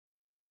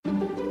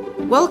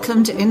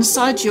Welcome to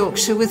Inside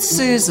Yorkshire with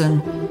Susan,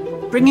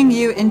 bringing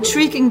you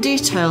intriguing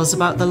details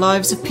about the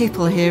lives of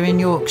people here in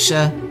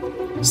Yorkshire.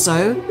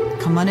 So,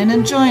 come on in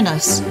and join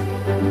us.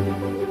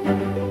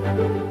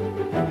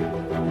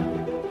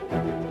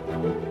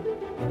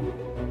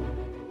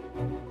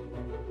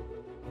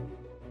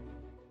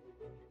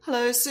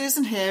 Hello,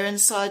 Susan here,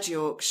 Inside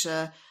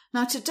Yorkshire.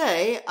 Now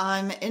today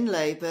I'm in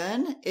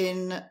Leyburn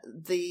in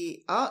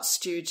the art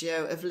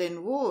studio of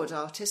Lynn Ward,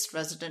 artist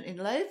resident in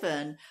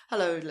Leyburn.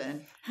 Hello,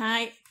 Lynn.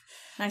 Hi,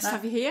 nice to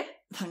have you here.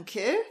 Thank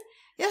you.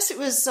 Yes, it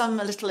was a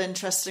little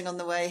interesting on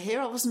the way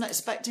here. I wasn't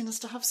expecting us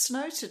to have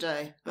snow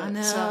today, but I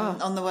know.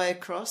 On the way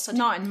across.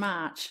 Not in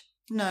March.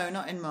 No,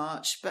 not in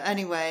March. But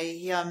anyway,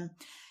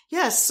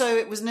 yes, so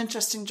it was an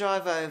interesting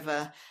drive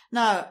over.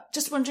 Now,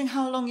 just wondering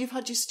how long you've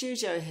had your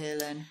studio here,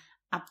 Lynn?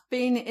 I've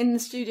been in the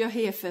studio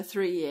here for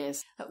 3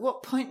 years. At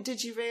what point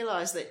did you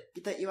realise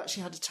that you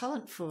actually had a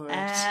talent for it?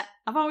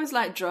 I've always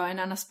liked drawing,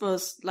 and I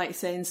suppose, like you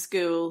say, in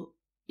school,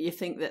 you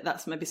think that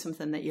that's maybe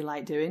something that you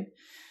like doing.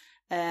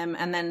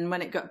 And then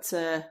when it got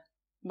to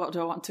what do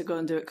I want to go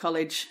and do at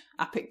college,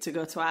 I picked to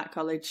go to art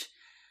college,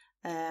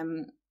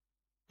 and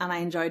I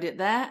enjoyed it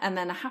there. And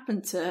then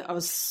I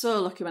was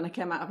so lucky when I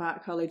came out of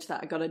art college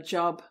that I got a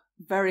job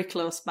very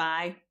close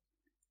by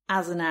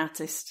as an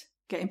artist,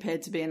 getting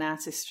paid to be an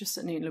artist just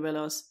at Newton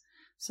Willows.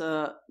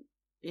 So,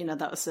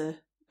 that was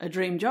a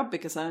dream job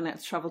because I only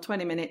had to travel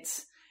 20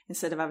 minutes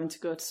instead of having to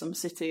go to some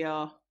city,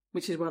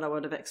 which is what I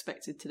would have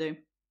expected to do.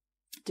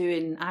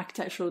 Doing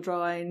architectural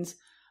drawings,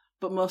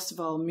 but most of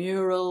all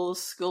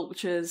murals,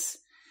 sculptures,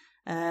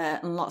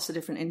 and lots of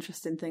different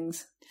interesting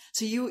things.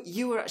 So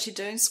you were actually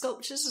doing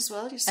sculptures as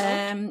well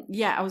yourself?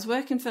 Yeah, I was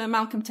working for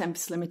Malcolm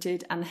Tempest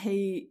Limited, and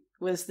he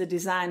was the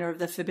designer of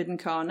the Forbidden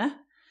Corner.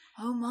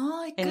 Oh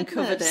my goodness. In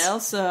Coverdale.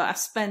 So I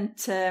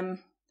spent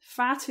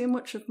far too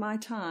much of my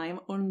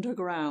time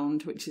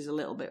underground, which is a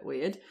little bit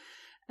weird.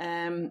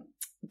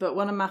 But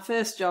one of my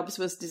first jobs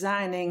was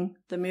designing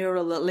the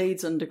mural that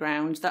leads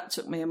underground. That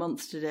took me a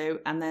month to do,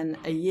 and then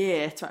a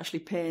year to actually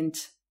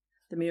paint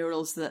the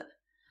murals that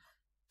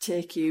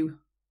take you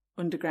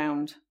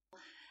underground.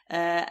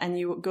 And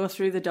you go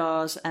through the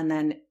doors, and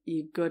then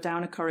you go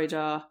down a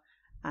corridor,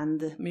 and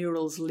the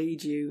murals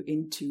lead you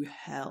into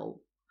hell.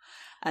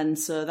 And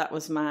so that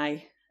was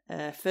my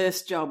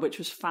first job, which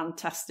was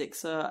fantastic.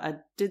 So I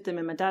did them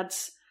in my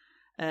dad's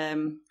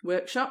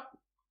workshop.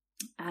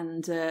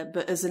 And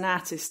but as an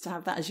artist, to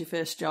have that as your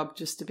first job,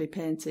 just to be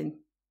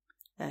painting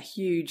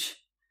huge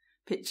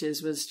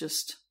pictures, was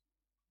just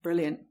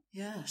brilliant.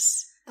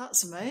 Yes,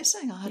 that's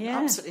amazing. I had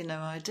absolutely no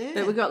idea.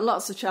 But we got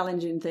lots of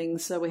challenging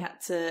things. So we had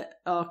to,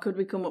 could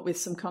we come up with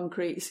some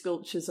concrete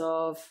sculptures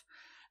of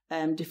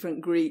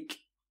different Greek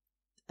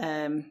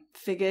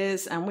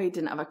figures, and we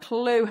didn't have a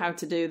clue how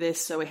to do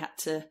this, so we had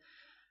to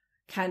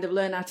kind of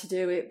learn how to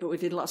do it. But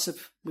we'd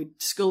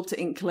sculpt it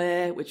in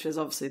clay, which was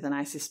obviously the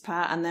nicest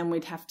part, and then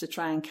we'd have to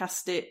try and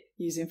cast it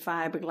using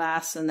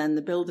fiberglass, and then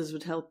the builders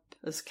would help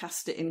us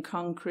cast it in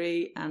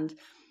concrete. And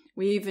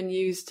we even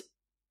used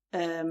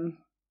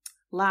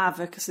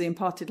lava, because they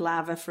imported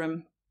lava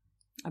from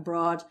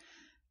abroad,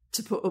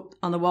 to put up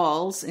on the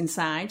walls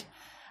inside,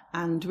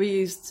 and we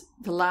used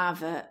the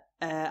lava,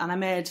 and I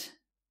made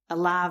a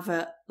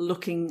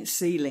lava-looking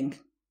ceiling.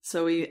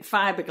 So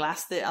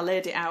fiberglass, I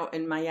laid it out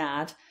in my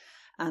yard,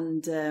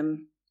 and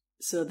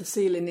so the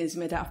ceiling is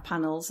made out of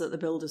panels that the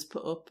builders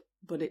put up,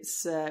 but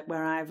it's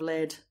where I've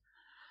laid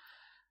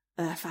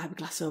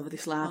fiberglass over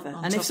this lava.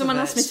 And if someone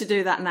asked me to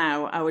do that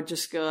now, I would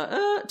just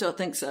go, don't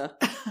think so.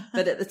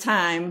 But at the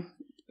time,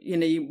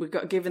 we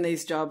got given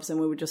these jobs, and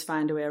we would just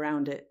find a way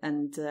around it.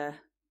 And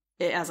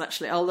it has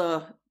actually,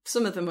 although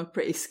some of them are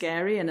pretty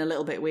scary and a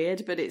little bit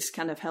weird, but it's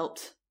kind of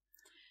helped.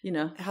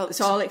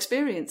 It's all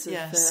experiences.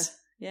 Yes.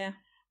 Yeah.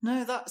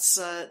 No, that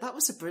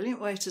was a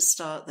brilliant way to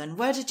start then.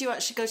 Where did you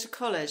actually go to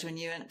college when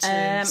you went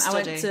to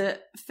study?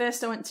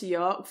 First I went to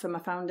York for my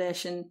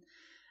foundation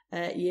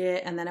year,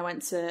 and then I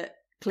went to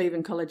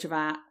Cleveland College of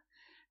Art.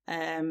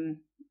 But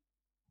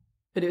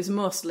it was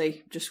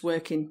mostly just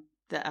working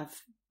that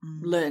I've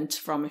learnt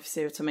from, if you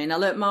see what I mean. I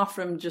learnt more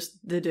from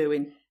just the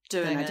doing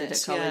than I did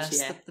at college.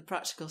 Yes, the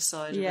practical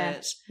side of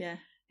it. Yeah.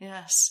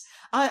 Yes.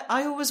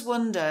 I always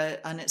wonder,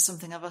 and it's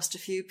something I've asked a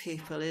few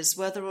people, is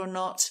whether or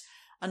not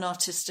an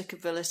artistic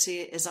ability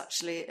is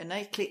actually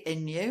innately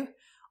in you,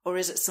 or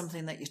is it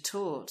something that you're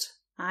taught?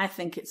 I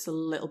think it's a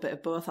little bit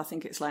of both. I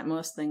think it's like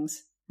most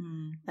things.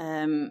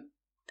 You'll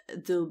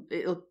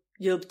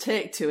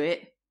take to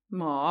it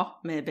more,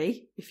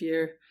 maybe, if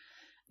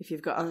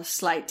you've got a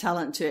slight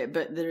talent to it,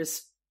 but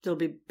there'll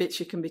be bits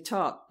you can be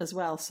taught as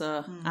well.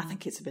 So I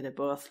think it's a bit of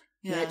both,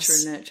 nature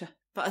and nurture.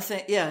 But I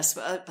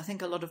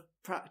think a lot of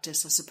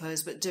practice, I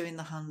suppose, but doing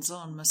the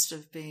hands-on must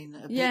have been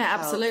a big help.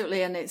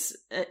 Absolutely. And it's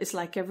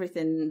like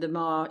everything. The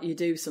more you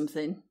do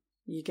something,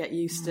 you get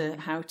used to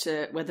how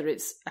to, whether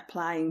it's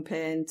applying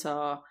paint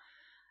or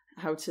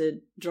how to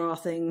draw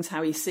things,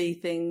 how you see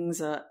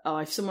things, or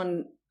if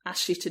someone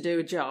asks you to do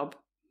a job,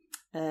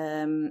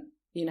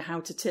 how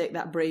to take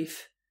that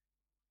brief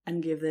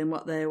and give them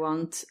what they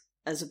want,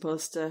 as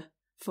opposed to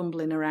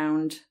fumbling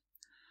around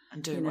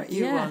And doing what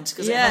you want,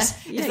 because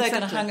if they're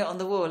going to hang it on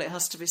the wall, it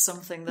has to be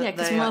something that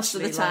they most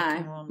of the time, like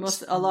and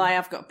want. Although I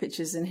have got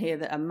pictures in here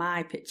that are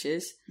my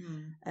pictures,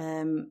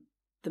 the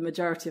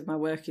majority of my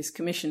work is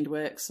commissioned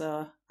work,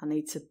 so I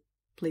need to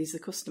please the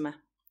customer.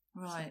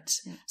 Right.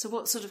 So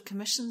what sort of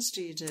commissions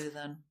do you do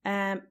then?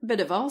 A bit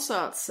of all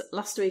sorts.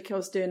 Last week I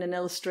was doing an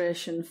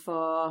illustration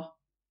for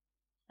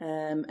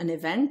an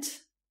event,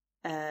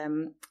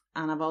 and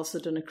I've also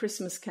done a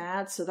Christmas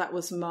card, so that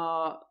was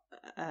more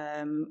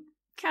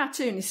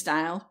cartoony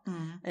style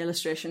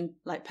illustration,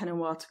 like pen and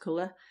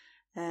watercolour.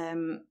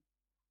 And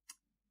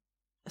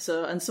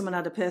someone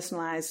had a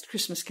personalised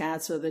Christmas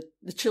card, so the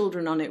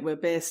children on it were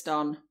based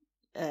on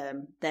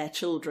their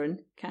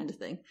children, kind of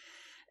thing,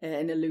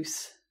 in a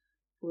loose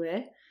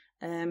way.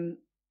 And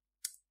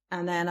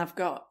then I've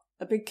got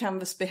a big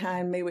canvas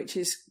behind me which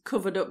is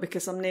covered up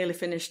because I'm nearly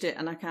finished it,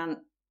 and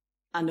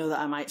I know that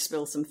I might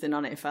spill something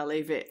on it if I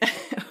leave it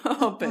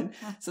open.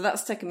 So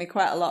that's taken me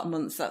quite a lot of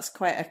months. That's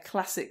quite a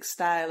classic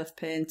style of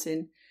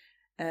painting,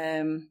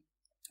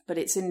 but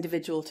it's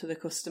individual to the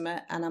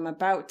customer. And I'm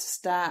about to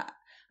start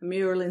a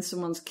mural in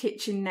someone's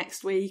kitchen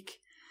next week.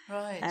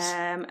 Right.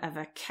 Of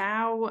a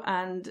cow,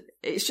 and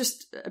it's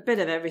just a bit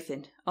of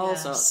everything, all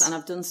sorts. And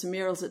I've done some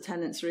murals at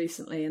tenants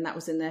recently, and that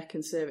was in their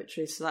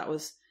conservatory, so that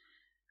was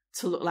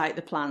to look like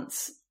the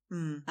plants,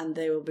 and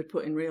they will be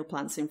putting real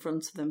plants in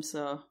front of them,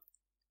 so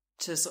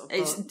to sort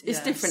of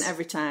it's different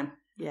every time.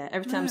 Yeah,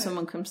 every time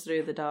someone comes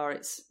through the door,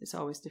 it's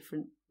always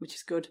different, which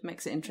is good,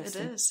 makes it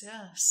interesting. It is,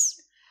 yes.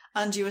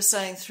 And you were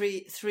saying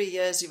 3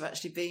 years you've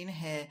actually been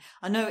here.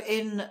 I know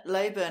in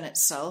Leyburn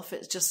itself,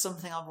 it's just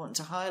something I want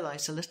to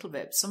highlight a little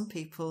bit. Some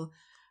people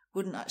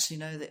wouldn't actually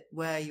know that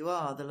where you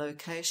are, the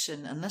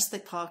location, unless they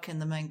park in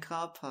the main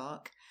car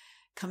park.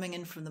 Coming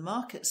in from the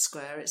market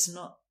square, it's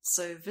not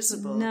so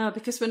visible. No,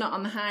 because we're not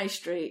on the high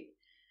street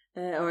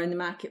or in the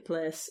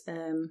marketplace.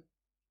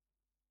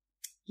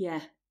 You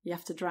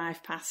have to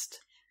drive past.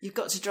 You've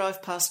got to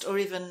drive past, or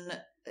even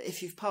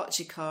if you've parked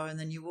your car and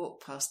then you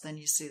walk past, then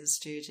you see the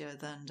studio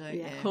then, don't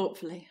you?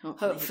 Hopefully.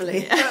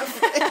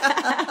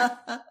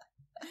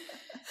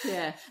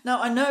 Yeah.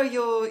 Now, I know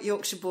you're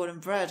Yorkshire born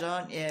and bred,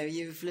 aren't you?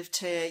 You've lived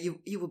here.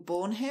 You were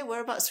born here?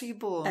 Whereabouts were you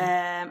born?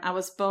 I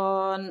was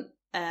born...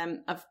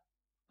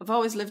 I've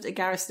always lived at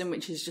Garriston,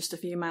 which is just a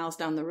few miles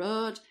down the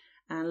road,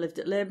 and lived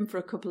at Leyburn for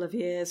a couple of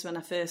years when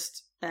I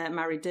first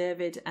married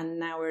David, and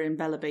now we're in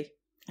Bellaby.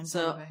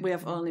 We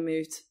have only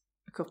moved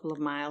a couple of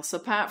miles. So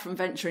apart from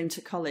venturing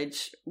to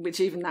college, which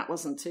even that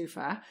wasn't too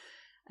far.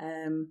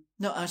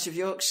 Not out of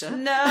Yorkshire.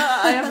 No,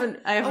 I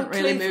haven't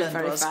really moved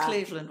very far.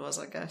 Cleveland was,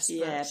 I guess.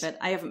 Yeah, but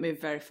I haven't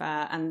moved very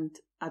far, and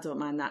I don't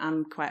mind that.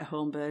 I'm quite a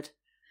home bird.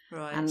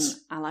 Right. And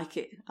I like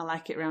it. I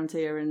like it around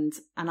here, and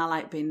I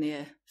like being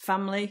near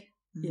family,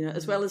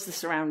 as well as the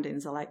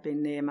surroundings. I like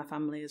being near my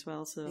family as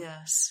well. So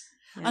yes.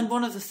 Yeah. And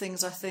one of the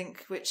things I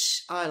think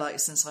which I like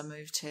since I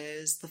moved here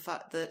is the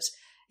fact that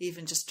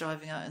even just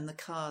driving out in the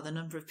car, the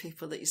number of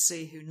people that you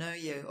see who know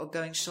you, or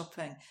going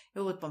shopping,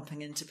 you're always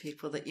bumping into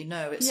people that you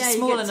know. It's a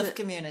small enough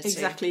community.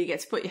 Exactly. You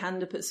get to put your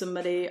hand up at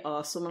somebody,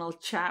 or someone will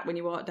chat when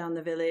you walk down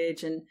the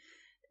village, and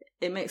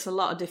it makes a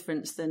lot of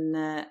difference than...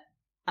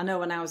 I know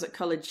when I was at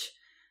college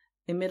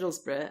in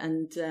Middlesbrough,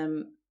 and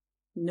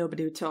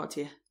nobody would talk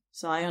to you.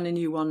 So I only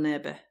knew one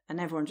neighbour, and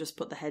everyone just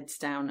put their heads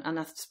down. And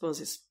I suppose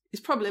it's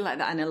probably like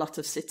that in a lot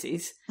of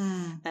cities.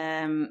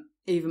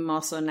 Even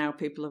more so now,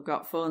 people have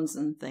got phones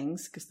and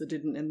things, because they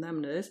didn't in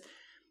them days.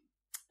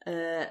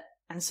 And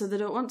so they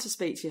don't want to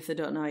speak to you if they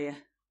don't know you.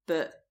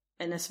 But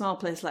in a small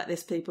place like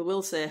this, people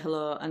will say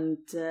hello, and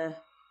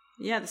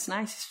that's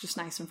nice. It's just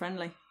nice and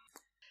friendly.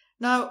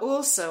 Now,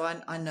 also,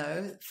 I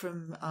know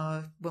from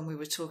when we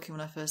were talking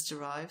when I first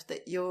arrived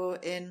that you're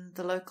in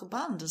the local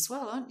band as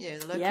well, aren't you?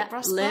 The local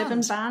brass band.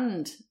 Leyburn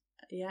band.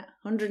 Yeah,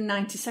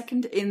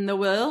 192nd in the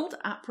world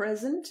at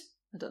present.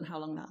 I don't know how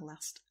long that'll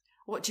last.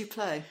 What do you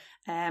play?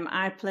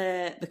 I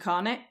play the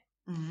cornet.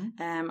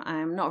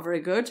 I'm not very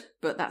good,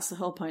 but that's the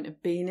whole point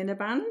of being in a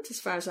band, as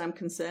far as I'm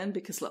concerned,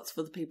 because lots of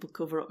other people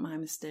cover up my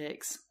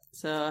mistakes.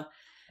 So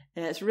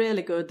it's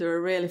really good. They're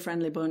a really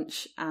friendly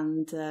bunch,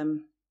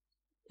 and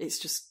it's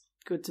just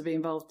good to be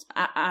involved.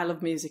 I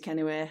love music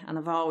anyway, and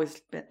I've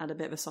always had a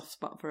bit of a soft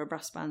spot for a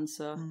brass band.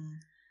 So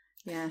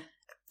yeah.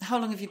 How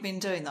long have you been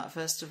doing that,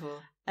 first of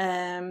all?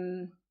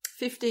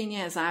 15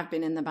 years I've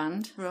been in the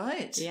band.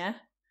 Right. Yeah.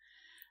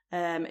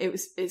 It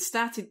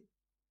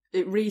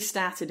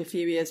restarted a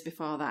few years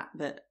before that,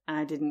 but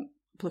I didn't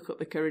pluck up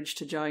the courage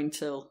to join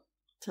till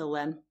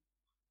then.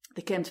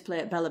 They came to play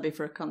at Bellaby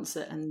for a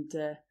concert, and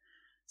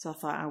so I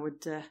thought I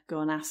would go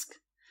and ask.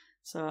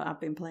 So I've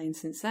been playing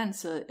since then.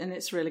 And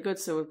it's really good.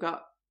 So we've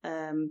got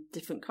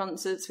different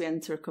concerts. We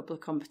enter a couple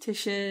of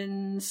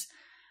competitions,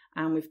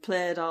 and we've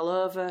played all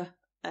over.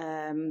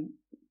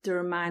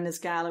 Durham Miners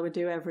Gala we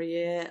do every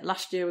year.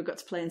 Last year we got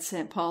to play in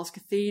St Paul's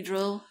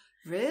Cathedral.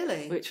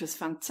 Really? Which was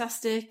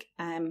fantastic.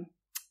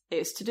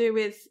 It's to do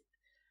with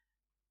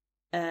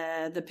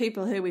the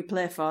people who we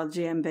play for,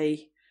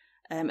 GMB,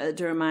 at the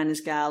Durham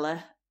Miners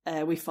Gala.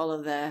 we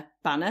follow their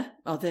banner,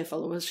 or they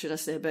follow us, should I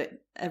say, but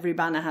every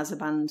banner has a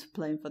band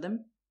playing for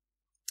them.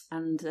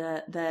 And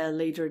their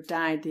leader had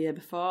died the year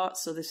before,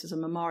 so this was a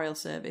memorial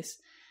service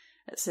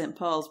at St.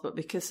 Paul's. But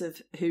because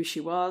of who she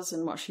was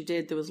and what she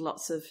did, there was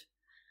lots of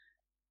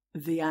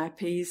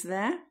VIPs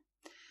there.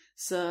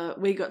 So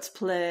we got to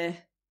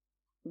play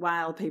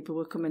while people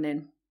were coming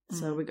in.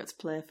 So we got to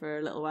play for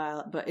a little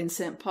while. But in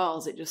St.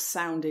 Paul's, it just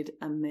sounded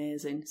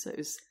amazing. So it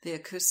was... The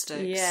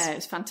acoustics. Yeah, it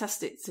was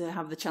fantastic to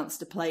have the chance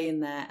to play in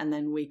there. And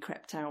then we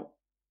crept out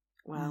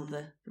while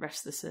the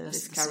rest of the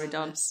service carried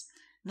on.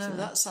 No, So,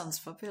 that sounds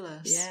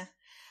fabulous. yeah.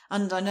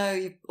 And I know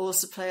you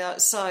also play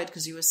outside,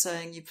 because you were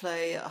saying you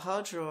play at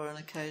Hard Draw on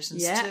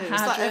occasions Yeah, too. Is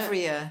Hard that Draw.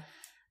 every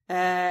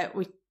year?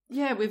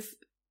 We've,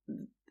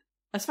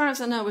 as far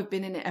as I know, we've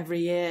been in it every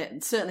year,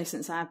 certainly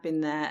since I've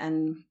been there,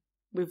 and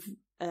we've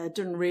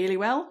done really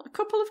well a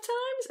couple of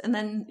times, and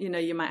then,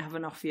 you might have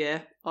an off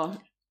year, or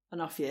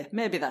an off year.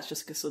 Maybe that's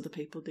just because other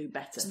people do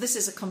better. So this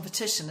is a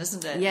competition,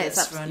 isn't it? Yeah,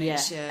 that's run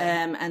each year.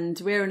 And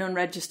we're an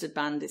unregistered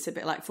band. It's a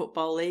bit like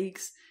football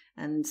leagues,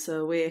 and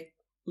so we're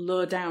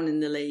low down in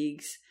the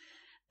leagues,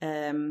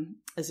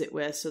 as it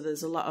were. So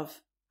there's a lot of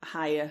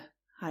higher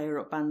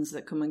up bands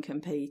that come and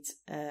compete.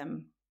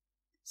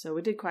 So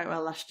we did quite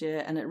well last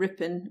year, and at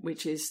Ripon,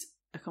 which is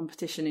a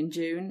competition in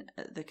June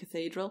at the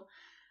cathedral,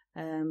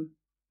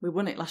 we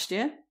won it last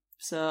year.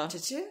 So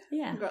did you?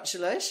 Yeah.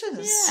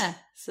 Congratulations. Yeah.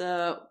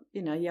 So,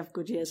 you have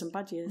good years and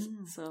bad years.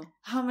 So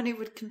how many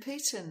would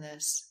compete in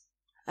this?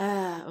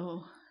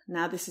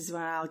 Now this is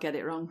where I'll get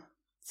it wrong.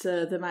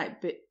 So there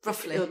might be...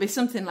 Roughly. It'll be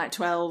something like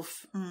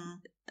 12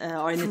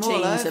 or in From the all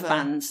teens over. of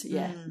bands.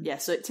 Yeah. Yeah.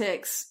 So it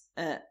takes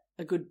a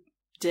good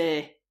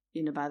day,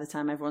 by the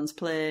time everyone's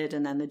played,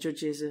 and then the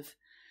judges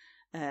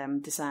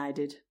have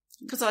decided.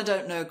 Because I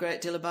don't know a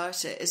great deal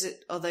about it.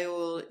 Are they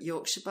all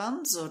Yorkshire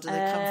bands, or do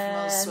they come from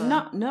elsewhere?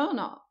 Not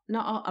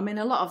all. I mean,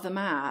 a lot of them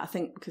are, I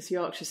think, because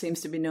Yorkshire seems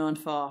to be known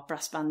for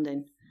brass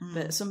banding,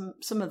 but some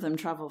of them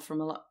travel from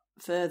a lot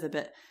further.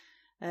 But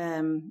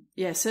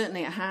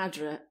certainly at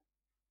Hardra,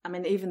 I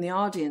mean, even the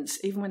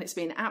audience, even when it's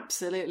been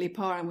absolutely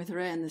pouring with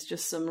rain, there's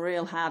just some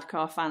real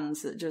hardcore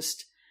fans that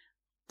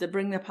they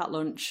bring their packed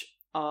lunch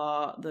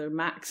or their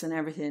Macs and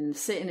everything,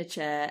 sit in a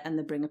chair, and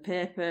they bring a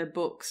paper,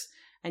 books,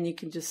 and you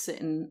can just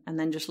sit and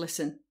then just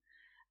listen.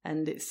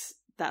 And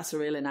that's a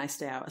really nice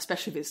day out,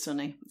 especially if it's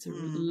sunny. It's a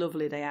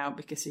lovely day out,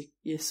 because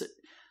you're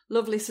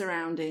lovely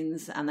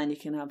surroundings, and then you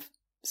can have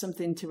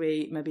something to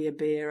eat, maybe a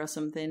beer or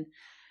something.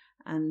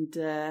 And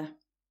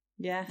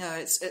yeah. No,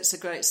 it's a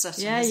great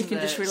setting. Yeah, you isn't can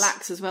it? just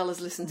relax as well as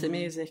listen to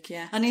music,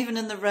 yeah. And even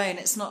in the rain,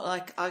 it's not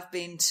like I've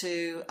been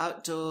to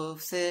outdoor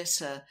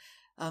theatre.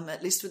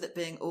 At least with it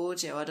being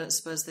audio, I don't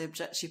suppose they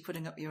object you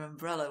putting up your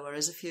umbrella,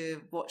 whereas if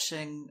you're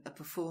watching a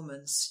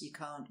performance, you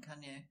can't,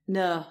 can you?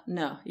 No,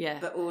 yeah.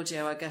 But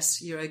audio, I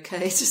guess you're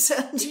okay to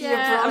send your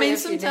Yeah, umbrella. I mean,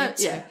 if you need sometimes,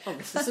 to. yeah,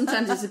 obviously.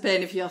 Sometimes it's a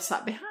pain if you're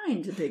sat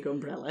behind a big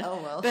umbrella. Oh,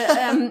 well.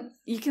 But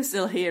you can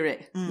still hear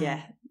it.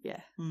 Yeah.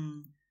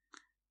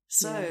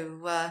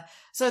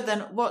 So then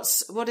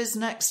what is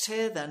next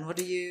here then? What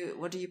are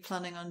you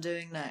planning on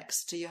doing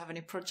next? Do you have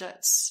any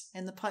projects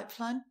in the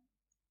pipeline?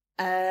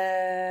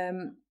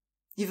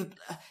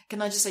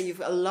 Can I just say you've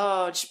got a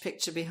large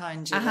picture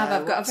behind you? I have.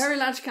 I've got a very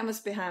large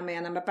canvas behind me,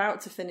 and I'm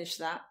about to finish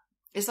that.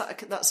 Is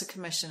that's a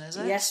commission? Is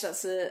it? Yes,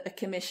 that's a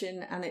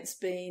commission, and it's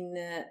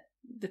been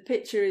the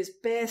picture is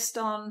based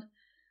on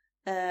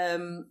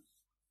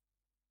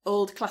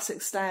old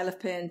classic style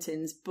of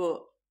paintings,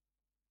 but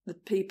the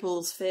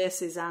people's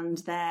faces and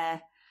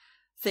their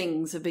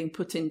things have been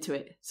put into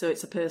it, so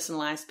it's a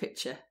personalised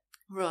picture.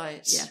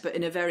 Right. Yeah, but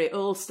in a very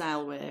old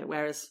style way,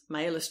 whereas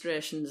my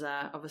illustrations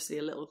are obviously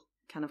a little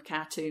kind of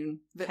cartoon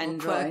pen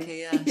drawing.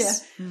 Quirky,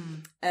 yes.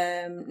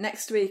 Yeah.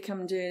 Next week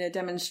I'm doing a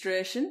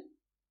demonstration,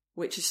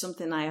 which is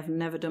something I have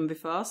never done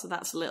before, so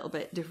that's a little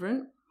bit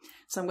different.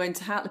 So I'm going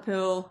to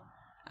Hartlepool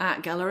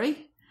Art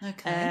Gallery,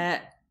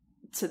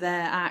 to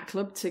their art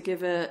club, to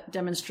give a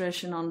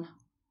demonstration on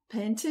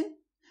painting.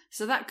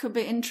 So that could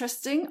be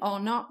interesting or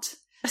not.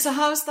 So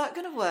how's that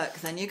going to work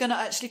then? You're going to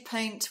actually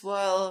paint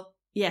while...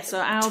 Yeah, so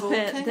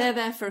they're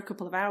there for a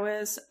couple of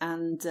hours,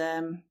 and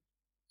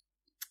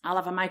I'll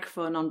have a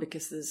microphone on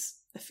because there's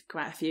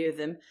quite a few of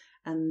them,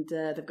 and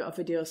they've got a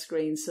video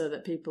screen so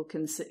that people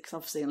can sit, 'cause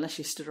obviously unless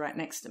you stood right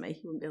next to me,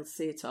 you wouldn't be able to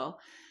see it all.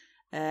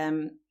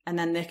 And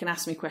then they can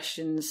ask me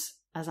questions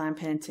as I'm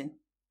painting.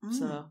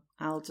 So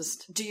I'll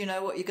just... Do you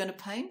know what you're going to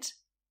paint?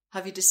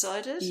 Have you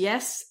decided?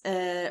 Yes.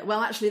 Well,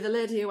 actually, the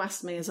lady who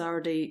asked me has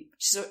already...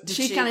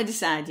 She kind of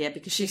decided, yeah,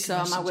 because she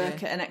saw my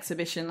work at an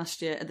exhibition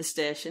last year at the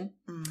station.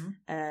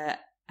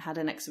 Had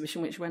an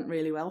exhibition which went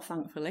really well,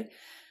 thankfully.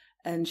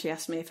 And she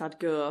asked me if I'd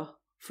go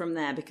from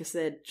there because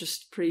they'd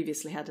just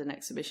previously had an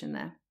exhibition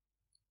there.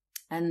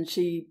 And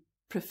she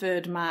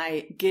preferred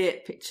my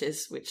gate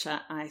pictures, which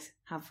I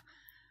have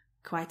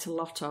quite a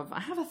lot of. I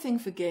have a thing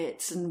for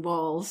gates and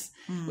walls,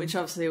 which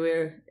obviously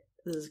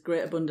there's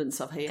great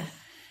abundance of here.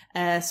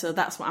 So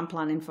that's what I'm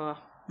planning for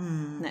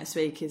next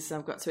week, is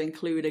I've got to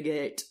include a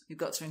gate. You've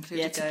got to include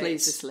a gate. to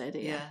please this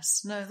lady.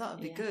 Yes. No, that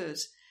would be good.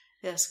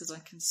 Yes, because I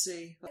can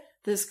see.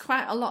 There's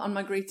quite a lot on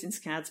my greetings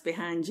cards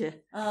behind you.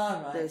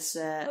 Oh, right. There's,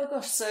 oh,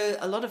 gosh. So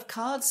a lot of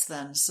cards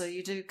then. So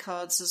you do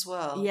cards as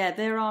well? Yeah,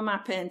 they're all my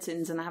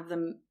paintings, and I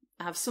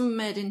have some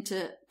made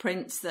into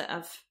prints that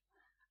I've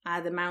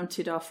either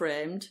mounted or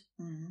framed,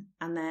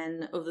 and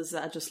then others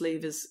that I just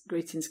leave as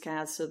greetings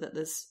cards so that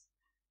there's,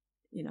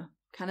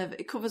 kind of,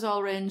 it covers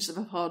all ranges of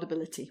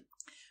affordability.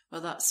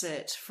 Well, that's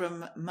it.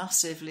 From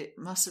massively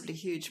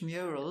huge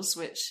murals,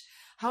 which...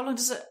 How long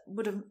does it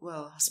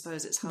I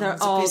suppose it's how long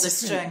is a piece of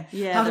string.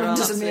 Yeah, how long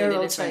does a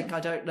mural take? I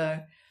don't know.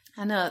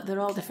 I know,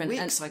 they're all different.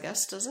 Weeks, I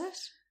guess, does it?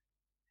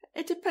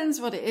 It depends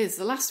what it is.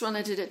 The last one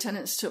I did at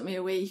Tennent's took me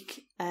a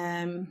week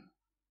in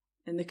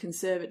the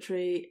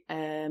conservatory.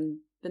 The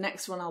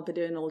next one I'll be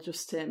doing will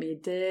just take me a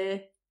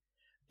day.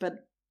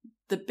 But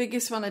the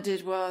biggest one I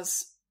did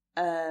was,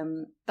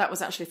 that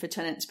was actually for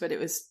Tennent's, but it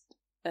was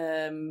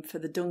for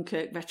the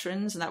Dunkirk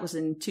veterans, and that was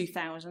in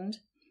 2000.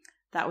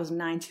 That was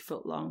 90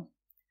 foot long.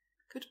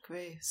 Good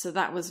grief. So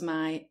that was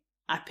I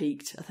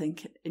peaked, I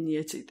think, in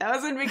year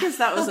 2000, because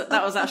that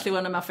was actually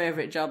one of my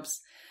favourite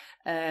jobs.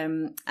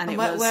 And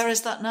where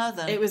is that now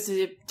then? It was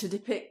to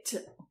depict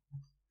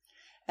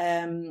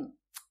the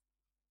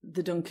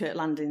Dunkirk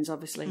landings,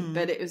 obviously,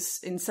 but it was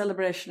in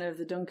celebration of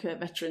the Dunkirk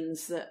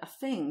veterans that I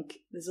think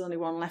there's only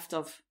one left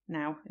of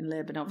now in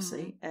Labourn,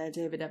 obviously,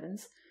 David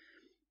Evans.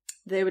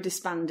 They were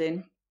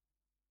disbanding,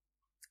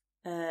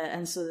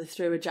 and so they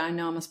threw a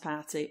ginormous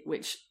party,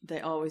 which they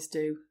always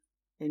do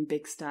in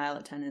big style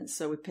at Tennent's.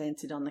 So we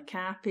painted on the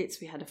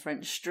carpets, we had a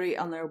French street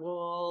on their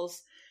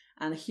walls,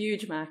 and a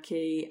huge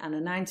marquee, and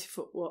a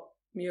 90-foot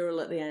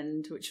mural at the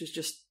end, which was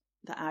just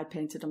that I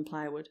painted on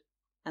plywood.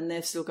 And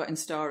they've still got in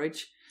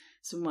storage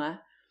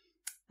somewhere.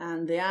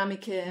 And the army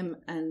came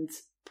and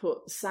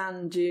put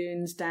sand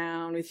dunes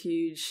down with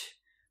huge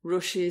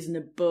rushes and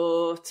a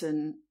boat,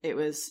 and it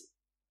was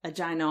a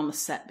ginormous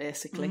set,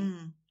 basically.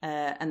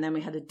 And then we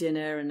had a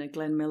dinner and a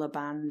Glenn Miller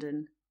band,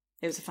 and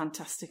it was a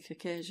fantastic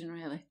occasion,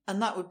 really.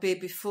 And that would be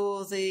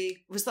before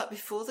was that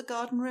before the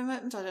garden room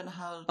opened? I don't know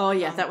how. Oh,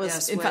 yeah, that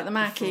was, in fact, the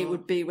marquee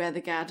would be where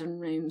the garden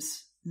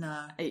rooms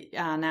are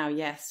now,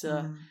 yes.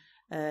 So,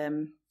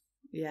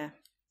 yeah.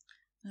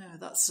 No,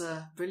 that's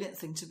a brilliant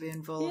thing to be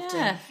involved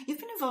in. You've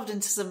been involved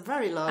into some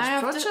very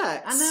large projects.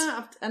 I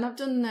know, and I've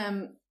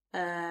done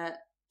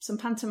some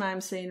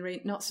pantomime scenery,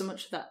 not so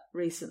much of that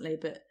recently,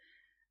 but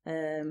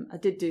I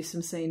did do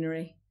some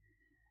scenery.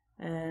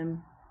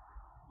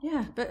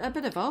 Yeah, but a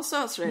bit of all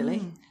sorts,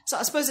 really. So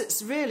I suppose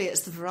it's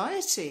the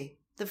variety.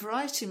 The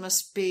variety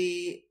must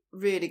be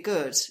really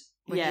good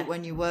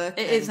when you work.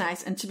 It is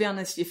nice, and to be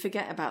honest, you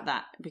forget about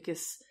that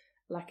because,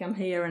 like, I'm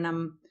here and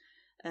I'm,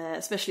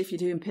 especially if you're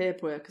doing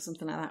paperwork or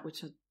something like that,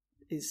 which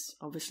is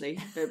obviously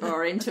a bit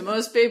boring to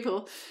most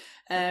people,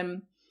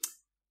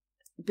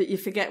 but you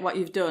forget what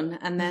you've done,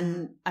 and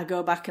then I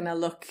go back and I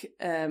look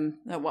at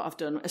what I've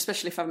done,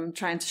 especially if I'm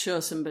trying to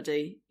show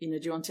somebody, do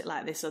you want it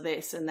like this or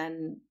this, and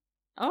then...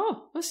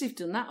 Oh, what's you've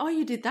done that? Oh,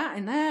 you did that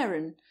in there,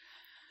 and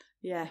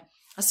yeah.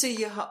 I see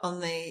you on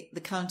the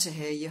counter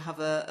here. You have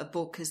a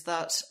book. Is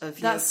that of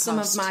your That's some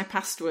of my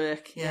past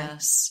work.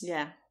 Yes,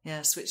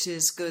 yes, which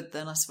is good.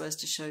 Then I suppose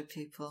to show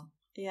people,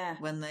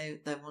 when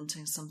they're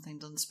wanting something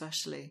done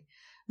specially.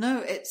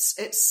 No,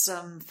 it's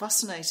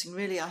fascinating.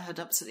 Really, I had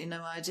absolutely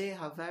no idea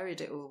how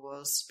varied it all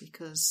was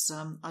because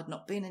I'd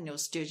not been in your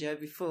studio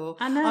before.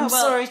 I know. I'm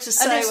sorry to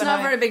say, and it's not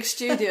a very big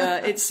studio.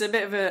 It's a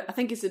bit of I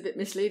think it's a bit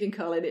misleading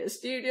calling it a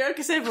studio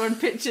because everyone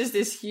pictures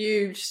this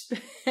huge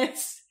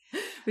space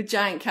with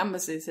giant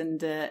canvases,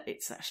 and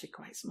it's actually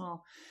quite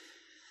small.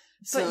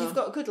 But you've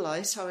got good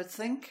light, I would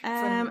think.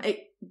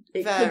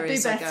 It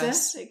varies, could be better.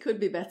 It could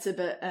be better,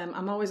 but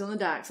I'm always on the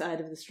dark side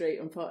of the street,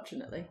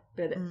 unfortunately.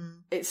 But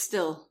it's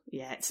still,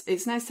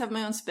 it's nice to have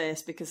my own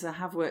space because I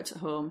have worked at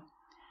home,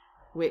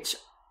 which,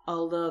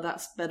 although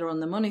that's better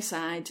on the money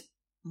side,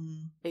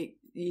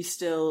 you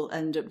still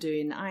end up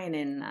doing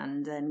ironing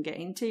and then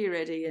getting tea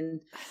ready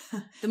and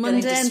the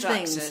mundane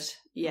things.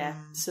 Yeah,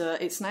 so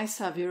it's nice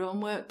to have your own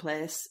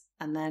workplace,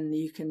 and then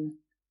you can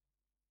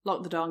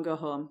lock the door and go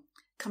home.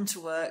 Come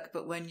to work,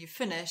 but when you've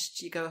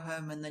finished, you go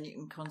home and then you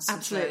can concentrate.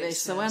 Absolutely.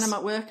 So when I'm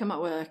at work, I'm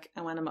at work,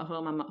 and when I'm at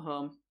home, I'm at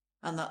home.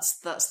 And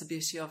that's the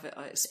beauty of it,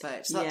 I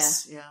expect.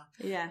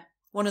 Yeah.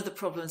 One of the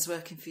problems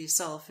working for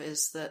yourself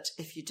is that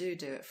if you do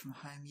it from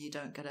home, you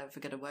don't ever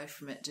get away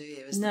from it, do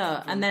you?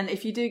 No, and then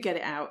if you do get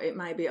it out, it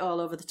might be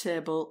all over the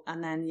table,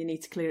 and then you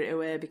need to clear it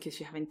away because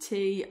you're having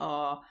tea.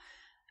 Or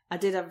I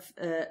did have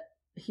a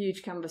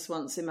huge canvas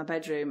once in my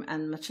bedroom,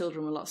 and my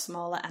children were a lot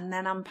smaller, and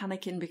then I'm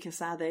panicking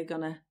because are they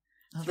going to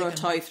throw a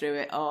toy through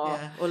it or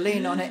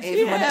lean on it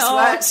even when it's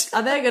wet.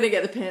 Are they going to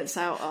get the paints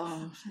out?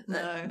 Oh,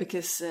 no.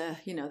 Because,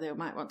 they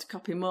might want to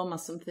copy mum or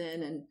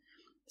something. And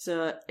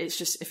so it's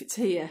just, if it's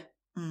here,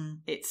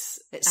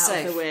 it's out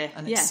safe of the way.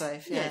 And it's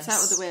safe, yes. Yeah, it's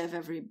out of the way of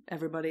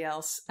everybody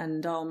else.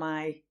 And all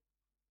my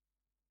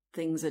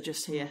things are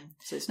just here.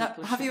 So it's not.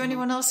 Now, have you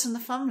anyone else in the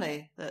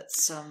family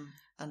that's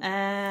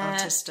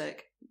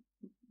artistic?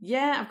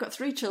 Yeah, I've got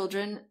 3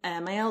 children.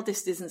 My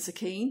eldest isn't so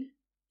keen.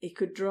 He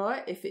could draw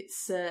it if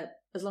it's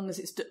as long as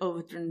it's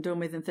over and done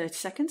within 30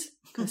 seconds,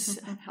 because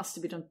it has to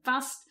be done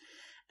fast.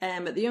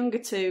 But the younger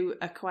two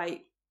are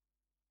quite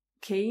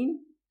keen.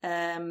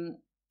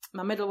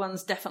 My middle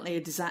one's definitely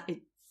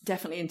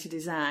into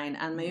design,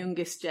 and my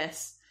youngest,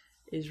 Jess,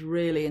 is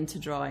really into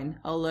drawing,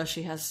 although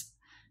she has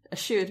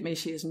assured me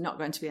she is not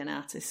going to be an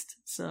artist.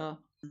 So,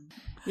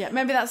 yeah,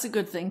 maybe that's a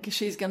good thing, because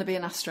she's going to be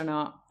an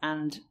astronaut,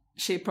 and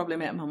she'd probably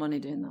make more money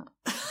doing that.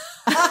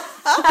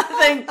 I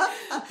think,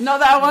 not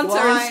that I want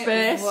her in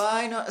space.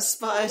 Why not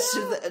aspire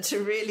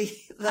to really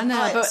the I know,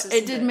 heights, but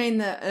it did mean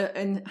that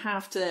in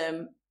half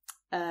term,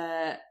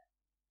 they're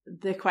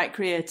quite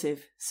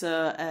creative.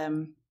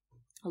 So,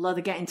 although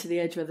they're getting to the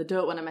age where they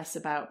don't want to mess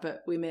about,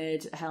 but we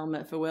made a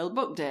helmet for World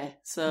Book Day.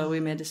 So we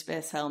made a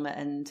space helmet,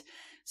 and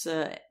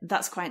so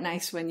that's quite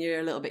nice when you're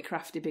a little bit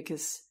crafty,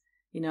 because,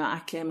 you know,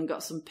 I came and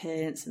got some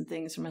paints and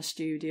things from my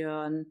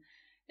studio, and,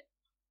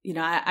 you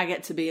know, I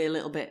get to be a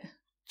little bit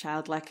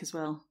childlike as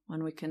well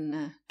when we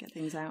can get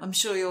things out. I'm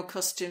sure your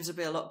costumes will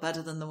be a lot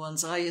better than the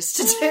ones I used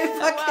to do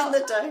back in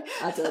the day.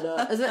 I don't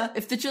know.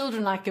 If the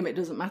children like them, it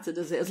doesn't matter,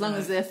 does it? As long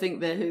as they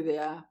think they're who they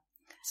are.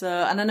 So,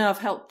 and I know I've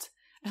helped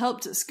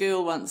at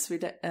school once.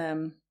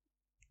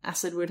 I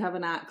said we'd have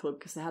an art club,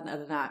 because they hadn't had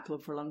an art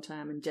club for a long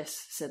time, and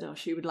Jess said,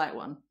 she would like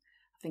one.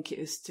 I think it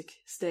was to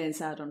stay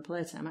inside on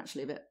playtime,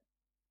 actually, but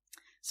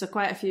so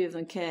quite a few of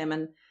them came,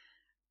 and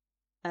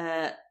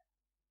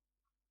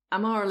I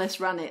more or less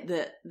ran it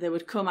that they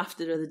would come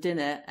after the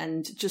dinner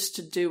and just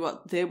to do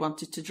what they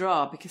wanted to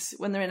draw, because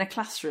when they're in a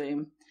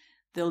classroom,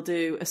 they'll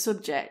do a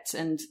subject,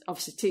 and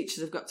obviously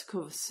teachers have got to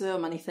cover so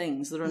many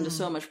things. They're under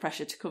so much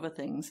pressure to cover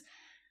things.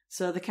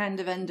 So they kind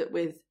of end up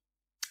with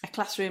a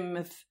classroom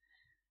of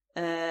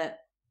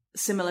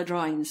similar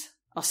drawings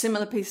or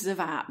similar pieces of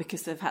art,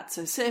 because they've had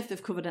to, say if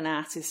they've covered an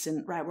artist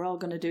and, right, we're all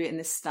going to do it in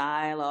this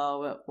style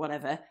or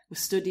whatever, we're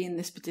studying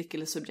this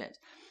particular subject.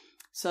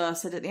 So I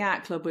said at the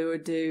art club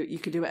you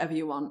could do whatever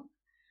you want.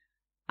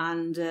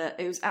 And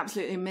it was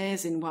absolutely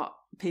amazing what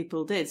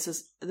people did. So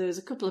there was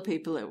a couple of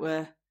people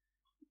that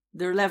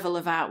their level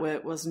of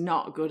artwork was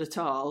not good at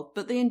all,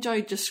 but they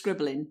enjoyed just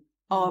scribbling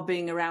or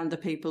being around the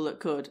people that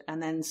could.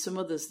 And then some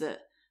others that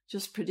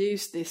just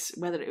produced this,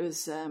 whether it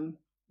was,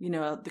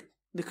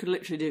 they could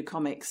literally do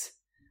comics.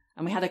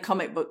 And we had a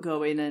comic book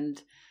going,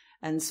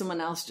 and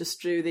someone else just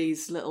drew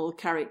these little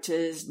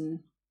characters,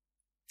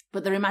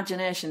 but their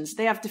imaginations,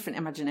 they have different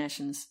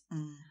imaginations.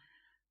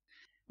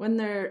 When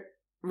they're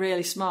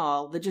really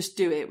small, they just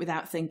do it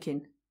without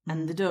thinking,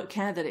 and they don't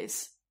care that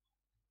it's,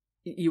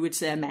 you would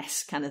say, a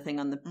mess kind of thing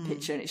on the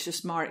picture, and it's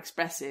just more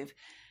expressive.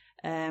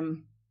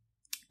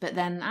 But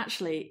then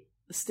actually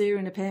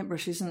steering a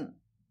paintbrush isn't,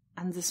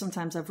 and they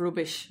sometimes have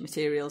rubbish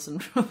materials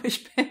and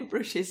rubbish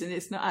paintbrushes, and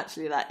it's not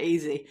actually that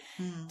easy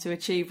to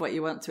achieve what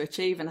you want to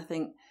achieve. And I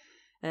think,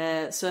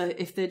 so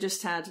if they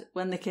just had,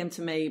 when they came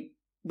to me,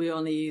 we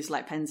only used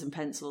like pens and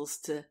pencils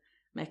to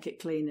make it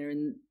cleaner,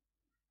 and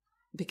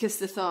because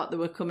they thought they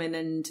were coming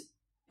and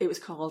it was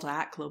called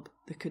Art Club,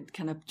 they could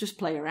kind of just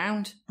play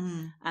around.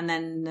 And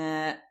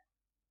then,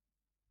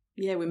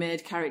 we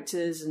made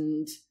characters,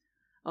 and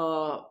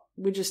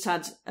we just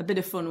had a bit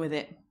of fun with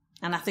it.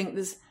 And I think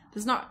there's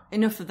not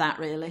enough of that,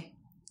 really.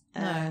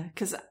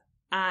 Because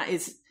art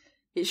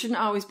it shouldn't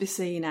always be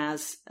seen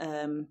as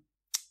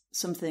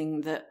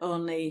something that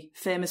only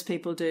famous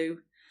people do,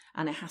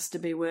 and it has to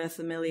be worth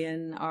 $1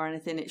 million or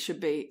anything. It should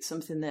be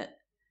something that,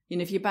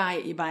 if you buy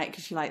it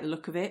because you like the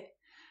look of it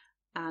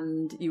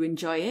and you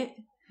enjoy it.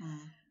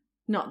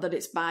 Not that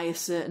it's by a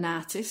certain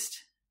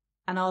artist.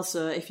 And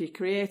also, if you're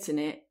creating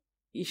it,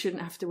 you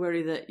shouldn't have to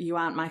worry that you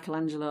aren't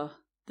Michelangelo,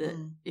 that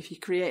if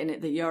you're creating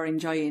it, that you're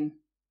enjoying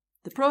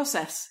the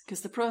process, because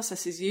the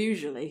process is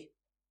usually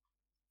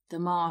the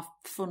more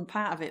fun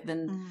part of it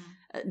than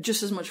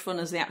just as much fun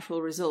as the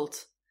actual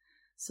result.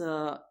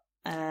 So...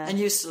 and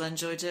you still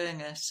enjoy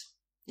doing it.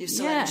 You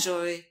still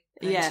enjoy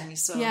painting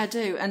yourself. Yeah, I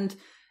do. And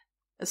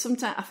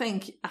sometimes I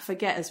think I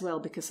forget as well,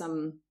 because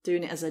I'm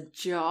doing it as a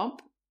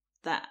job,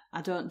 that I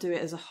don't do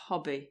it as a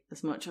hobby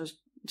as much. I was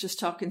just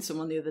talking to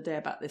someone the other day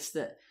about this,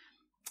 that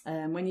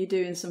when you're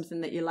doing something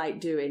that you like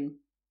doing,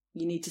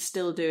 you need to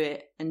still do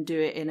it, and do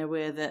it in a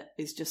way that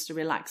is just a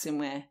relaxing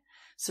way.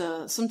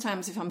 So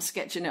sometimes if I'm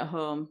sketching at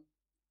home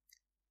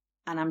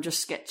and I'm just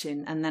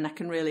sketching, and then I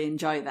can really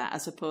enjoy that,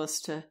 as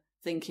opposed to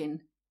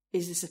thinking,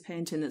 is this a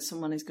painting that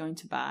someone is going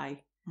to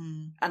buy?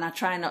 And I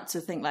try not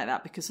to think like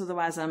that, because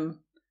otherwise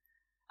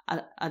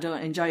I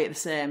don't enjoy it the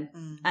same.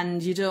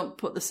 And you don't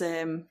put the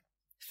same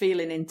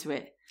feeling into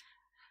it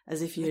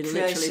as if you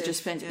literally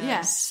just paint it.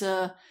 Yes.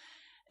 So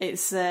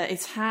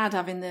it's hard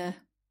having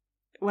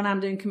when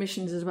I'm doing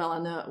commissions as well. I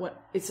know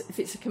if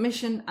it's a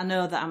commission, I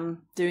know that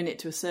I'm doing it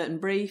to a certain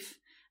brief,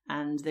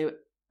 and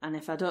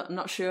if I'm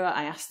not sure,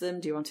 I ask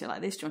them, do you want it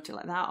like this? Do you want it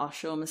like that? Or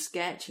show them a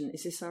sketch, and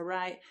is this all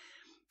right?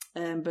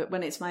 But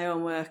when it's my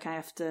own work, I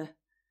have to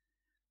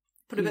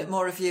put a bit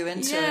more of you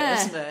into it,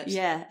 isn't it?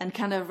 Yeah, and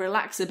kind of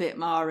relax a bit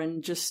more,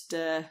 and just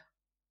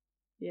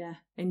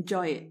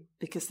enjoy it,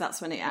 because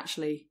that's when it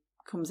actually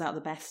comes out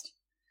the best.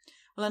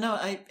 Well, I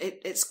know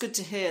it's good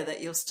to hear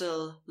that you're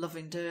still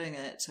loving doing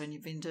it, and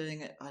you've been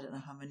doing it, I don't know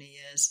how many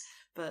years,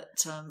 but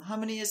how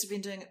many years have you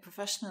been doing it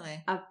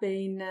professionally? I've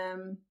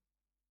been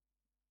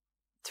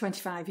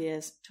 25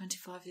 years.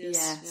 25 years?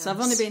 Yeah, yes. So I've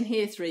only been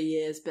here 3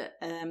 years, but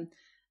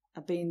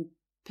I've been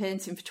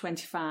painting for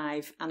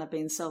 25 and I've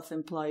been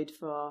self-employed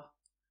for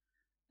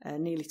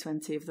nearly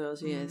 20 of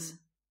those years.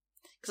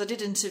 Because I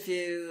did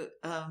interview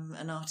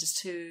an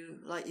artist who,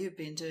 like you've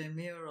been doing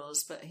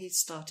murals, but he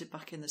started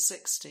back in the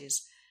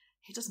 60s.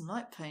 He doesn't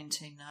like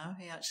painting now,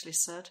 he actually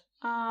said.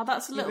 Ah,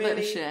 that's a little bit of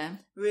a shame.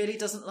 Really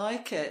doesn't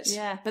like it.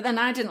 Yeah, but then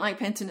I didn't like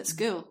painting at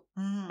school.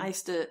 I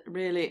used to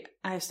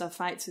have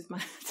fights with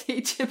my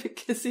teacher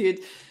because he would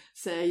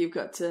say, you've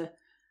got to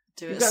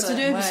do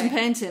some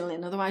painting,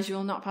 Lynn, otherwise you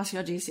will not pass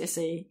your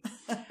GCSE.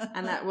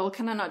 And that, well,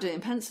 can I not do it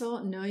in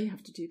pencil? No, you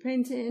have to do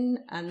painting.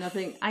 And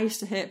I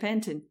used to hate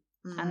painting.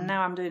 And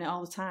now I'm doing it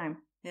all the time.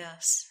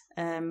 Yes.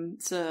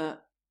 So,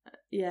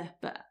 yeah,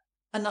 but...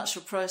 A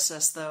natural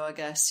process, though, I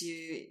guess.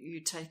 You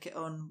take it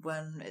on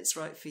when it's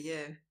right for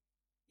you.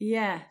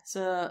 Yeah.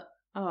 So,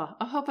 I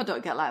hope I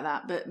don't get like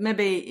that. But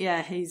maybe,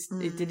 yeah, he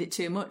did it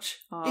too much.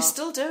 Or... He's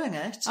still doing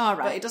it. Oh,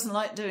 right. But he doesn't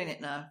like doing it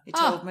now. He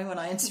told me when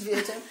I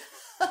interviewed him.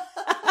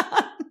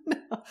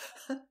 No.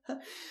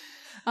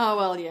 Oh,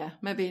 well, yeah.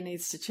 Maybe he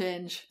needs to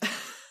change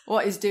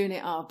what he's doing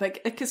it on.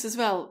 But because as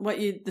well,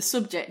 the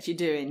subject you're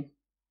doing,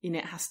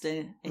 it has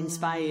to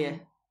inspire you.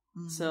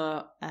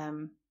 So,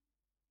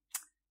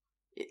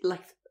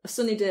 like a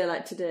sunny day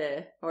like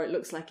today, or it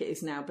looks like it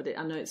is now, but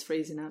I know it's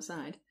freezing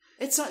outside.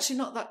 It's actually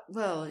not that,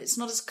 well, it's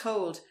not as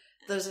cold.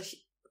 There's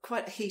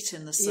quite a heat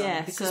in the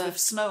sun because we've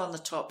snow on the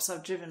top, so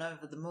I've driven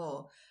over the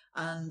moor.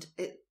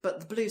 But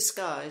the blue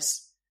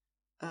skies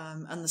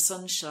and the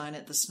sunshine,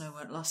 the snow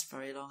won't last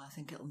very long. I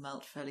think it'll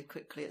melt fairly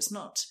quickly.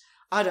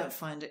 I don't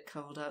find it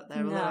cold out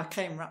there, although I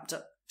came wrapped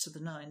up to the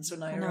nines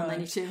when I arrived. And then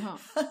you're too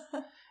hot.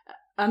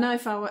 I know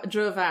if I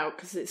drove out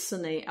because it's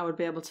sunny, I would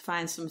be able to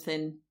find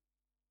something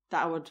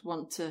that I would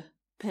want to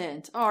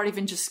paint, or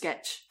even just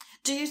sketch.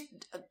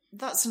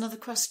 That's another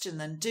question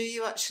then. Do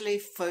you actually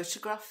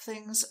photograph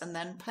things and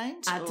then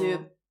paint? I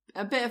do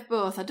a bit of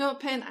both. I don't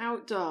paint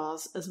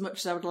outdoors as much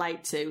as I would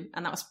like to,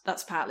 and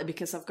that's partly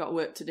because I've got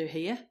work to do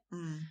here.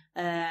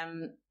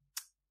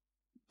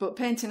 But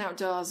painting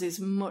outdoors is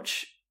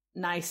much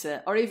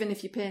nicer, or even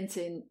if you're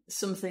painting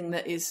something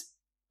that is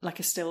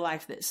like a still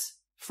life that's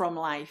from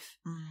life,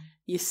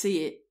 you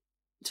see it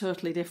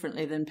totally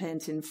differently than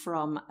painting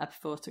from a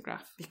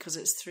photograph. Because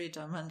it's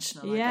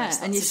three-dimensional, yeah, I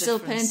guess. And you're still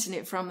painting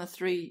it from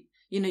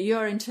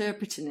you're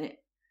interpreting it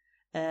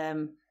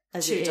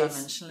as it is.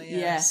 Two-dimensionally,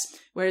 yes. Yeah.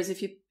 Whereas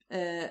if you're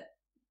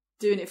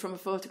doing it from a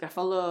photograph,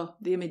 although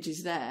the image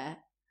is there,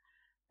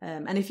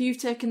 and if you've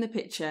taken the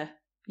picture,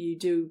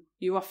 you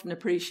often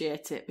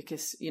appreciate it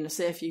because,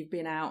 say if you've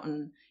been out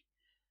and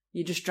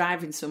you're just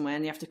driving somewhere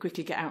and you have to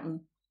quickly get out and,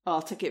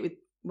 I'll take it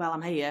while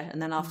I'm here,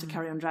 and then I'll have to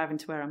carry on driving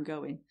to where I'm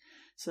going.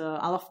 So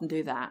I'll often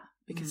do that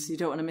because you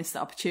don't want to miss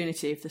that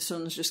opportunity. If the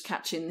sun's just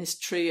catching this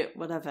tree at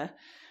whatever,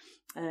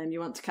 and you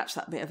want to catch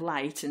that bit of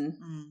light, and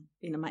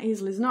my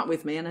easel is not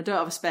with me, and I don't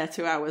have a spare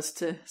 2 hours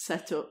to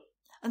set up.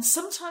 And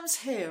sometimes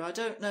here, I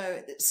don't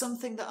know, it's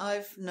something that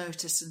I've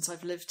noticed since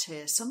I've lived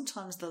here.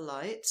 Sometimes the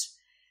light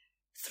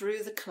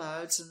through the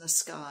clouds and the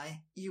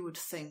sky, you would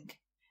think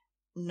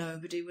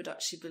nobody would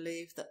actually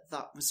believe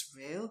that was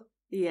real.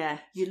 Yeah.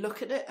 You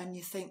look at it and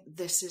you think,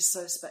 this is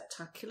so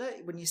spectacular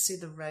when you see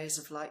the rays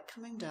of light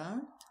coming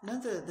down.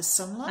 The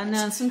sunlight. And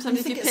then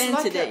sometimes if you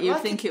painted it, you'd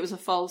think it was a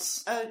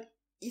false...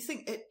 you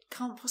think it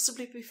can't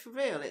possibly be for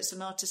real. It's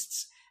an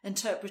artist's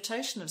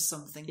interpretation of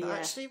something, but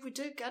actually we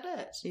do get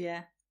it.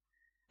 Yeah.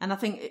 And I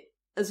think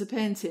as a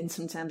painting,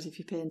 sometimes if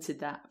you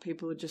painted that,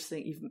 people would just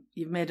think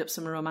you've made up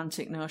some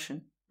romantic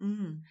notion.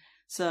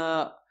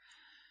 So,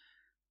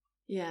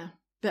 yeah.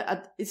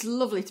 But it's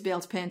lovely to be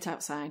able to paint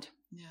outside.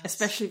 Yes.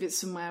 Especially if it's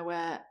somewhere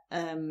where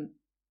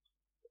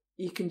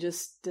you can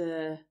just...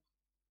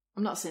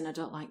 I'm not saying I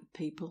don't like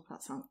people.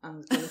 That's what I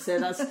was going to say.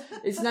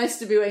 It's nice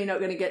to be where you're not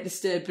going to get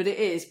disturbed, but it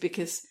is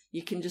because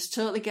you can just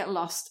totally get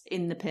lost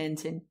in the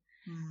painting.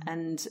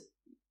 And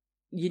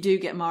you do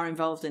get more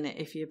involved in it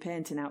if you're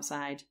painting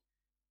outside,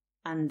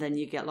 and then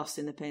you get lost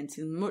in the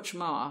painting much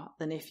more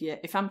than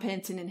if I'm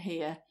painting in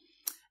here.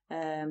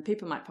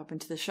 People might pop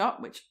into the shop,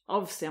 which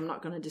obviously I'm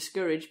not going to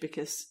discourage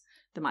because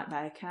they might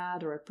buy a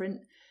card or a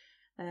print.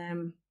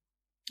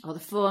 Or the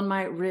phone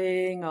might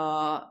ring,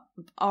 or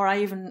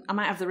I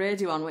might have the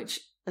radio on, which,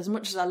 as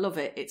much as I love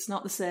it, it's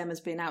not the same as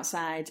being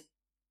outside,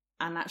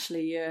 and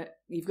actually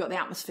you've got the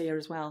atmosphere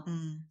as well.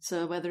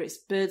 So whether it's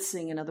birds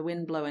singing or the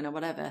wind blowing or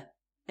whatever,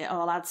 it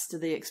all adds to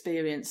the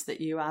experience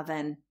that you are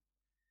then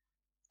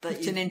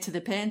putting into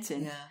the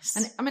painting. Yes.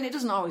 And I mean, it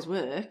doesn't always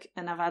work,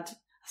 and I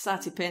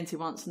started painting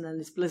once and then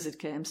this blizzard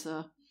came,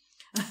 so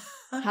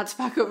I had to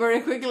pack up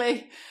very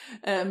quickly.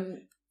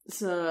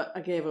 So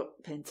I gave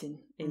up painting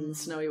in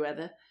snowy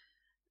weather.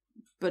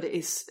 But it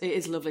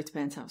is lovely to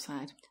paint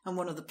outside. And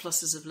one of the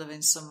pluses of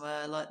living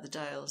somewhere like the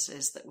Dales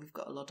is that we've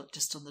got a lot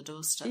just on the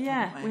doorstep.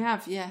 Yeah, haven't we? We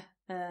have. Yeah,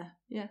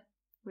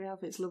 we have.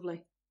 It's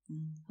lovely.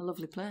 a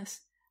lovely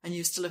place. And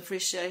you still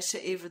appreciate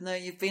it, even though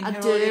you've been here I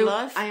do. all your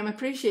life? I am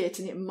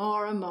appreciating it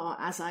more and more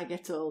as I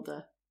get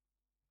older.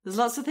 There's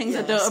lots of things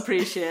I don't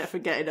appreciate for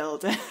getting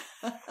older.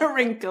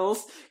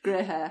 Wrinkles,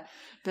 grey hair.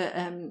 But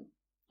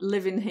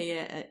living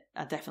here,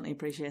 I definitely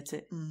appreciate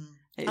it.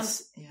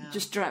 It's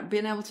just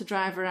being able to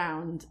drive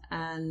around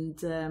and,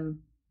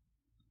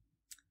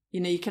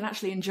 you can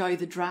actually enjoy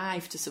the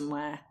drive to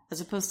somewhere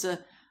as opposed to,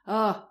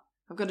 I've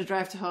got to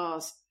drive to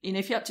Hawes.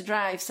 If you had to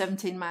drive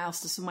 17 miles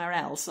to somewhere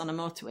else on a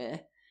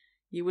motorway,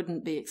 you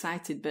wouldn't be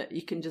excited, but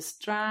you can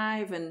just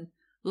drive and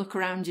look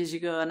around you as you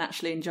go and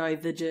actually enjoy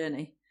the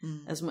journey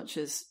as much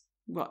as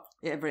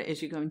whatever it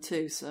is you're going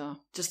to. So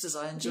just as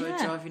I enjoyed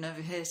driving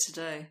over here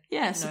today.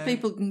 Yeah, so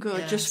people can go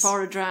just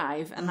for a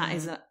drive, and that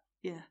is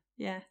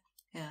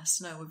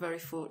Yes, no, we're very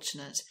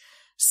fortunate.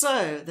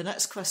 So the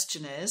next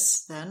question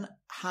is then,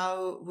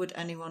 how would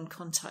anyone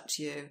contact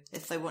you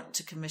if they want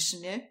to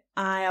commission you?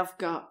 I've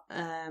got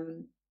a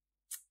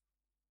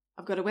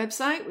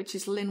website, which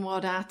is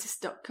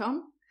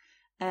linwardartist.com.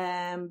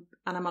 And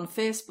I'm on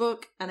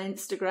Facebook and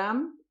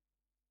Instagram,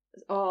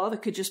 or they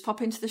could just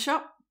pop into the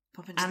shop.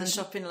 Pop into the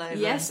shop in Leyland.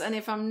 Yes, and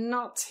if I'm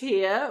not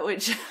here,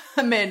 which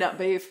I may not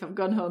be if I've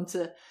gone home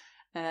to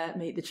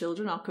meet the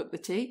children or cook the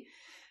tea,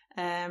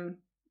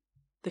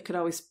 they could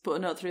always put a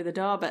note through the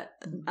door,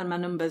 and my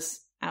number's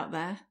out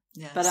there.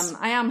 Yes. But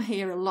I am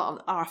here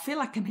I feel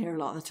like I'm here a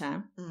lot of the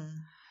time.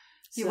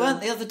 You weren't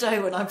the other day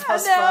when I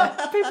passed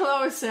by. People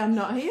always say I'm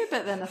not here,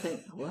 but then I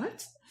think,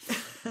 what?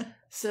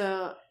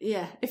 So,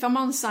 yeah, if I'm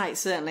on site,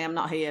 certainly I'm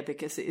not here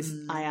because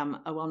I am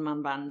a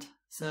one-man band.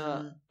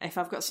 So if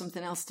I've got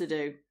something else to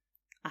do,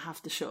 I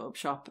have to shut up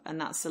shop. And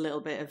that's it's a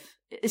little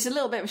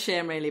bit of a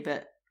shame, really,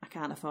 but I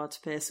can't afford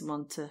to pay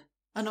someone to...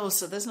 And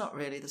also, there's not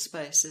really the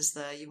space, is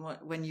there?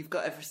 When you've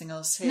got everything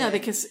else here. No,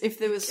 because if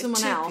there was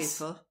someone else...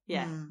 People.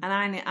 Yeah, and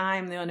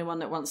I'm the only one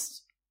that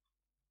wants...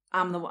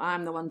 I'm the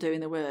one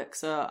doing the work,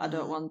 so I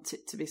don't want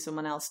it to be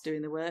someone else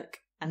doing the work.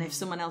 And if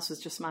someone else was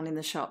just manning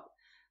the shop,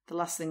 the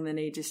last thing they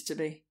need is to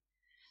be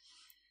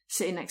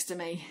sitting next to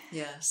me.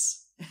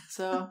 Yes.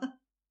 So,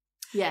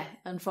 yeah,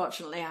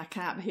 unfortunately, I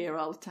can't be here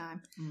all the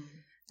time.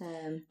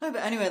 No,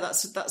 but anyway,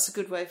 that's a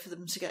good way for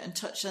them to get in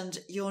touch. And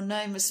your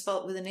name is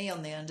spelt with an E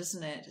on the end,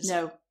 isn't it?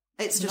 No.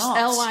 It's just not.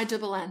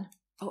 L-Y-N-N.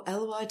 Oh,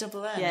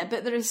 L-Y-N-N. Yeah,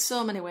 but there is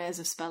so many ways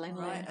of spelling.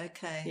 Right,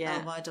 okay.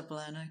 Yeah.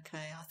 L-Y-N-N,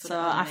 okay.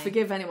 I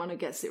forgive anyone who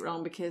gets it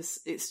wrong because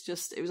it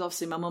was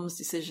obviously my mum's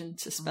decision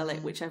to spell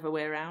it whichever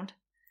way around.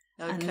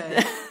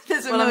 Okay.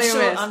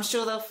 I'm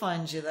sure they'll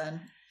find you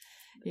then.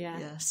 Yeah.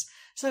 Yes.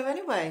 So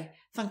anyway,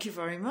 thank you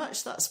very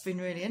much. That's been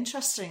really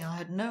interesting. I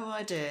had no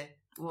idea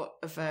what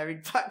a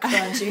varied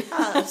background you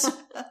had.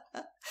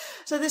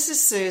 So this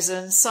is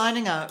Susan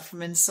signing out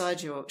from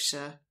Inside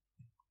Yorkshire.